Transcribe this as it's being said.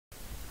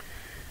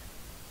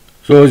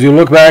So as you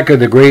look back at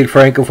the great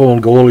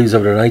francophone goalies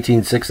of the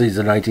 1960s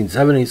and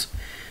 1970s,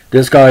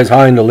 this guy's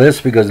high on the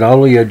list because not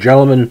only a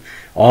gentleman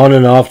on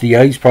and off the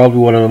ice, probably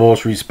one of the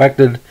most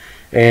respected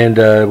and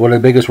one of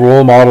the biggest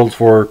role models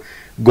for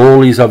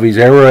goalies of his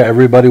era.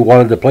 Everybody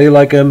wanted to play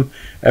like him.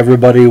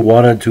 Everybody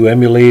wanted to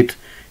emulate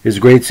his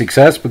great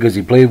success because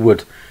he played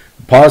with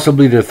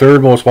possibly the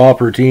third most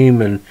popular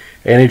team in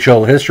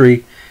NHL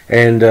history.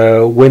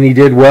 And when he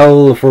did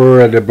well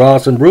for the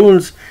Boston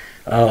Bruins,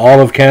 all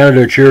of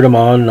Canada cheered him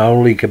on, not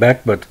only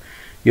Quebec, but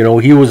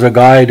he was a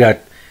guy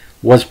that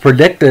was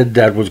predicted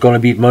that was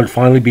going to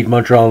finally beat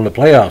Montreal in the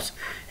playoffs.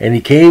 And he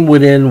came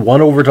within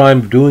one overtime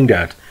of doing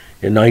that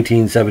in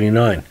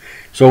 1979.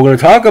 So we're going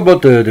to talk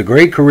about the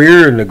great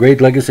career and the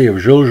great legacy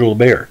of Gilles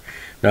Gilbert.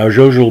 Now,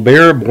 Gilles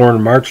Gilbert,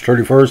 born March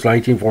 31st,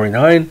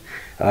 1949,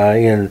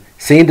 in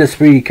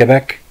Saint-Esprit,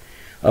 Quebec,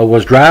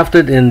 was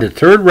drafted in the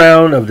third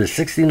round of the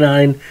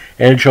 69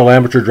 NHL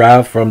amateur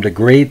draft from the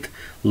great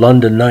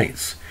London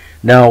Knights.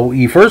 Now,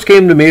 he first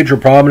came to major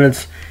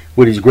prominence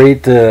with his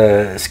great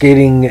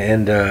skating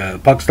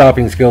and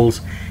puck-stopping skills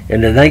in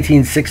the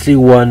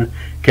 1961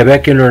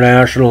 Quebec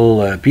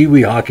International Pee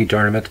Wee Hockey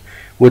Tournament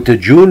with the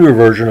junior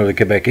version of the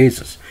Quebec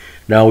Aces.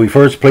 Now, he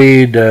first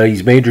played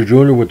his major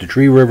junior with the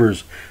Three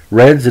Rivers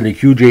Reds in the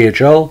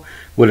QJHL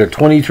with a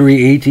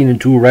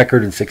 23-18-2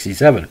 record in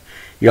 67.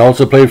 He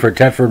also played for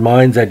Thetford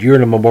Mines that year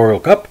in the Memorial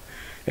Cup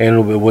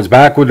and was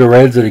back with the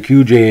Reds at the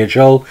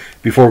QJHL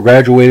before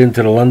graduating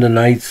to the London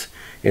Knights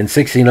in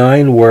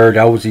 69, where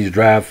that was his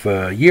draft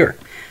year.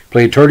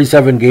 Played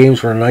 37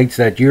 games for the Knights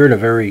that year in a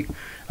very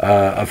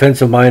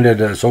offensive-minded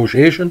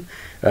association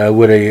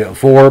with a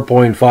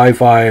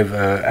 4.55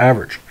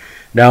 average.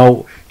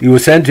 Now, he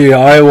was sent to the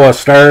Iowa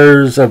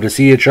Stars of the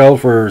CHL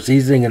for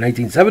seasoning in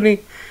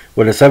 1970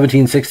 with a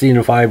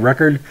 17-16-5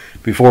 record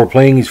before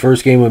playing his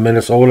first game with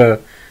Minnesota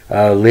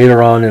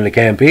later on in the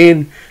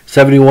campaign.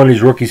 71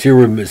 his rookie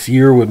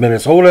year with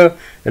Minnesota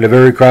in a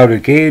very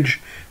crowded cage.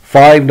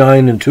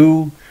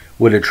 5-9-2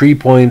 with a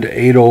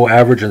 3.80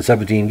 average in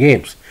 17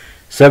 games.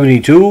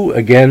 72,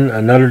 again,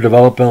 another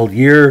developmental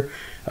year.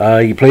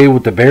 He played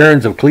with the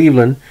Barons of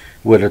Cleveland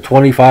with a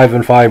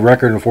 25-5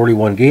 record in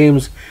 41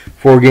 games.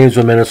 4 games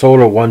with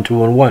Minnesota,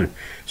 1-2-1.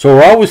 So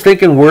we're always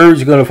thinking, where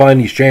is he going to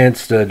find his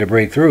chance to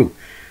break through?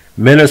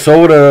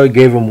 Minnesota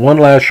gave him one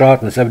last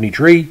shot in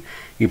 73.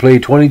 He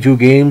played 22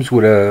 games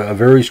with a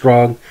very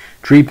strong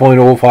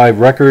 3.05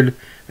 record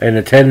and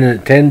a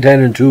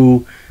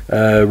 10-10-2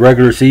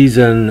 regular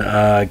season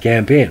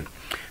campaign.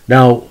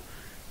 Now,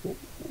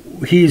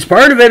 he's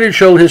part of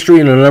NHL history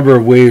in a number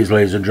of ways,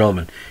 ladies and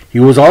gentlemen.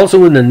 He was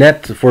also in the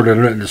net for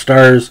the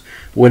Stars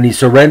when he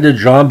surrendered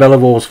Jean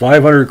Beliveau's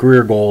 500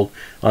 career goal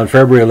on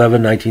February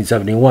 11,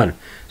 1971.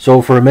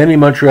 So for many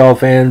Montreal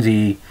fans,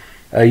 he,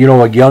 a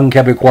young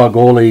Quebecois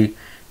goalie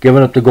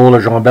giving up the goal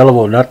of Jean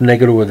Beliveau, nothing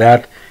negative with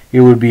that.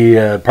 It would be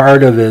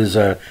part of his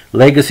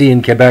legacy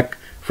in Quebec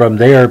from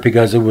there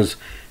because it was,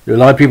 a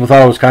lot of people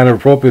thought it was kind of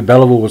appropriate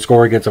Beliveau would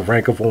score against a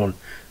francophone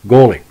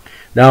goalie.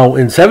 Now,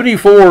 in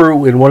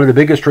 74, in one of the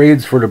biggest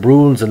trades for the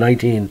Bruins in the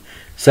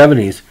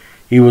 1970s,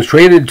 he was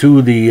traded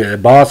to the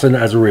Boston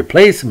as a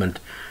replacement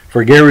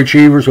for Gary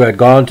Cheevers, who had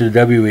gone to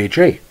the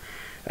WHA.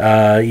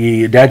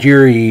 That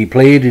year, he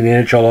played in the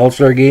NHL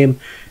All-Star game,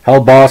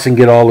 helped Boston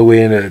get all the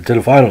way to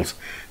the finals.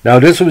 Now,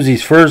 this was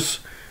his first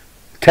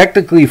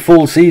technically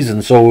full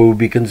season, so it would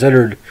be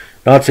considered,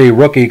 not say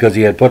rookie, because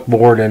he had put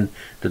more than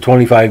the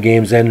 25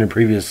 games in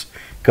previous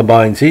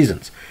combined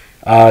seasons.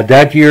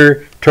 That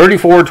year,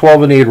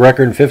 34-12-8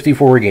 record in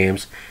 54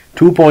 games,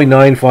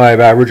 2.95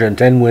 average, and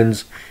 10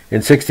 wins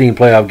in 16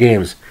 playoff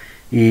games.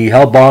 He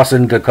helped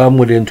Boston to come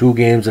within 2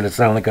 games of the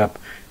Stanley Cup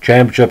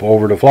championship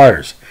over the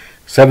Flyers.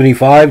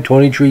 75,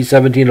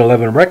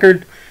 23-17-11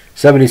 record,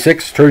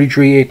 76,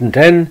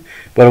 33-8-10,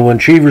 but when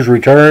Cheevers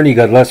returned, he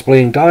got less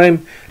playing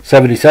time.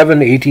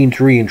 77,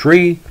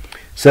 18-3-3,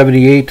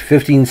 78,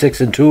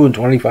 15-6-2 in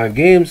 25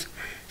 games,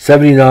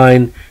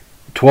 79,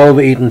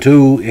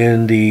 12-8-2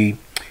 in the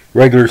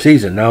regular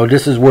season. Now,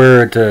 this is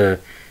where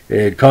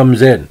it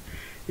comes in.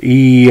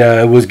 He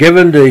was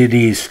given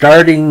the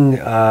starting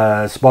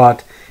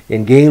spot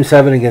in Game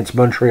 7 against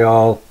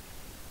Montreal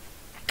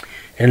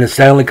in the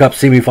Stanley Cup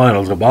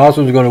semifinals. The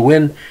Boston was going to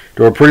win.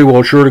 They were pretty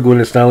well sure to win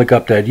the Stanley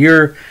Cup that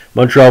year.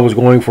 Montreal was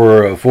going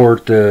for a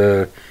fourth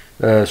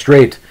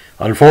straight.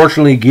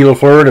 Unfortunately, Guy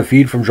Lafleur, a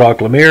feed from Jacques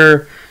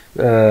Lemaire,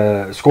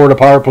 scored a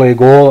power play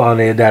goal on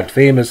that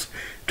famous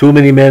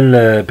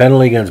too-many-men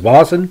penalty against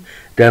Boston.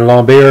 Then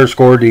Lambert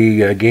scored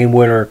the game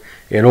winner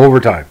in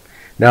overtime.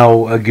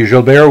 Now,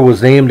 Gilbert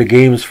was named the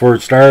game's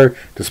first star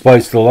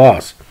despite the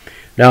loss.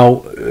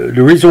 Now,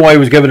 the reason why he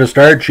was given a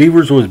start,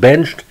 Cheevers was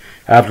benched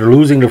after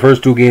losing the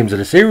first 2 games of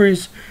the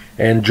series,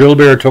 and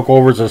Gilbert took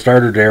over as a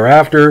starter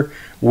thereafter,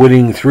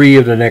 winning 3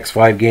 of the next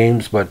 5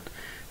 games, but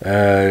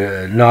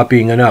not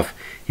being enough.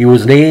 He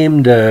was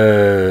named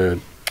the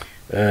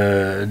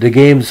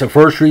game's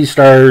first 3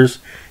 stars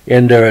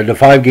in the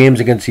 5 games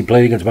he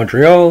played against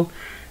Montreal.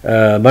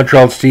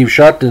 Montreal's Steve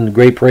Shutt, and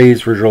great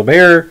praise for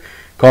Gilbert,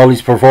 called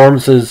his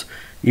performances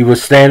he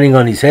was standing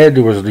on his head.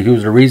 He was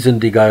the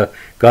reason he got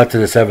to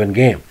the 7th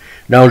game.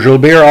 Now,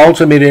 Gilbert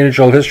also made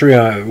NHL history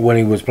when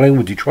he was playing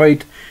with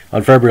Detroit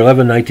on February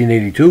 11,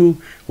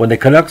 1982, when the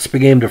Canucks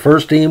became the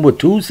first team with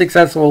 2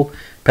 successful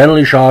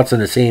penalty shots in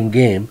the same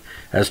game,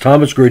 as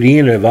Thomas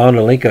Gradin and Ivan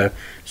Alinka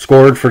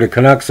scored for the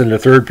Canucks in the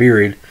 3rd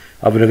period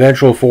of an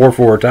eventual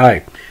 4-4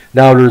 tie.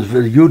 Now, there's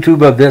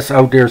YouTube of this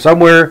out there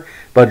somewhere,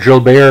 but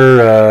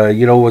Gilbert,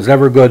 was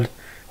never good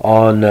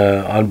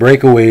on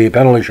breakaway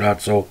penalty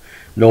shots, so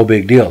no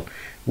big deal.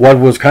 What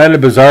was kind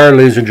of bizarre,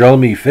 ladies and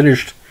gentlemen, he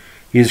finished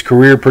his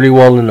career pretty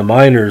well in the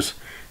minors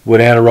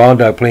with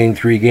Adirondack, playing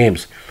 3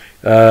 games.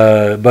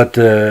 But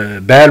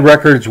bad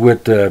records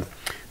with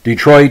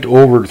Detroit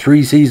over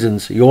 3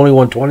 seasons. He only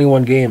won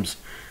 21 games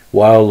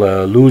while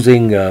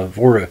losing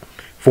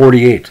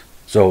 48.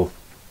 So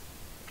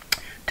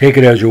take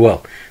it as you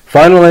will.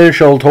 Final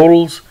NHL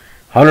totals: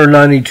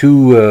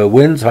 192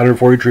 wins,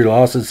 143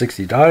 losses,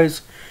 60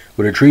 ties,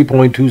 with a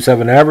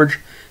 3.27 average,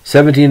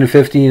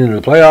 17-15 in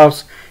the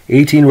playoffs,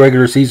 18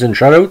 regular season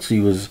shutouts. He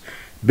was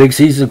big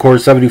season, of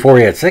course, 74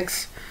 he had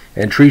 6,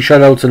 and 3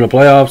 shutouts in the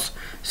playoffs.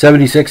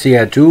 76 he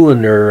had 2,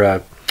 and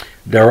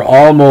they're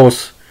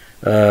almost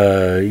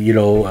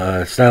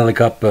Stanley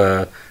Cup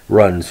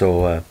run.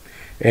 So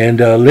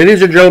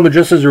ladies and gentlemen,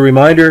 just as a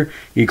reminder,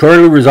 he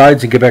currently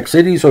resides in Quebec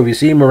City. So if you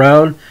see him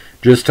around,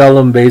 just tell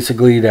him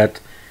basically that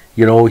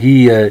he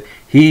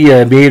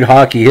made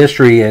hockey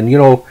history,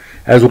 and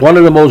as one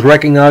of the most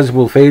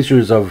recognizable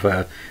faces of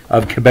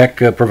Quebec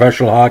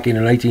professional hockey in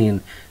the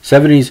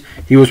 1970s,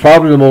 he was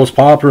probably the most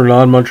popular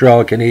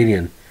non-Montreal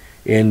Canadian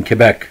in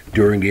Quebec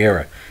during the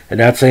era. And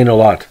that's saying a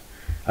lot.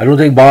 I don't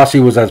think Bossy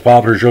was as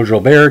popular as Gilles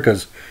Gilbert,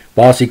 because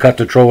Bossy cut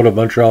the throat of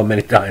Montreal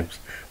many times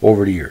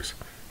over the years.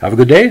 Have a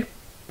good day.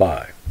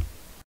 Bye.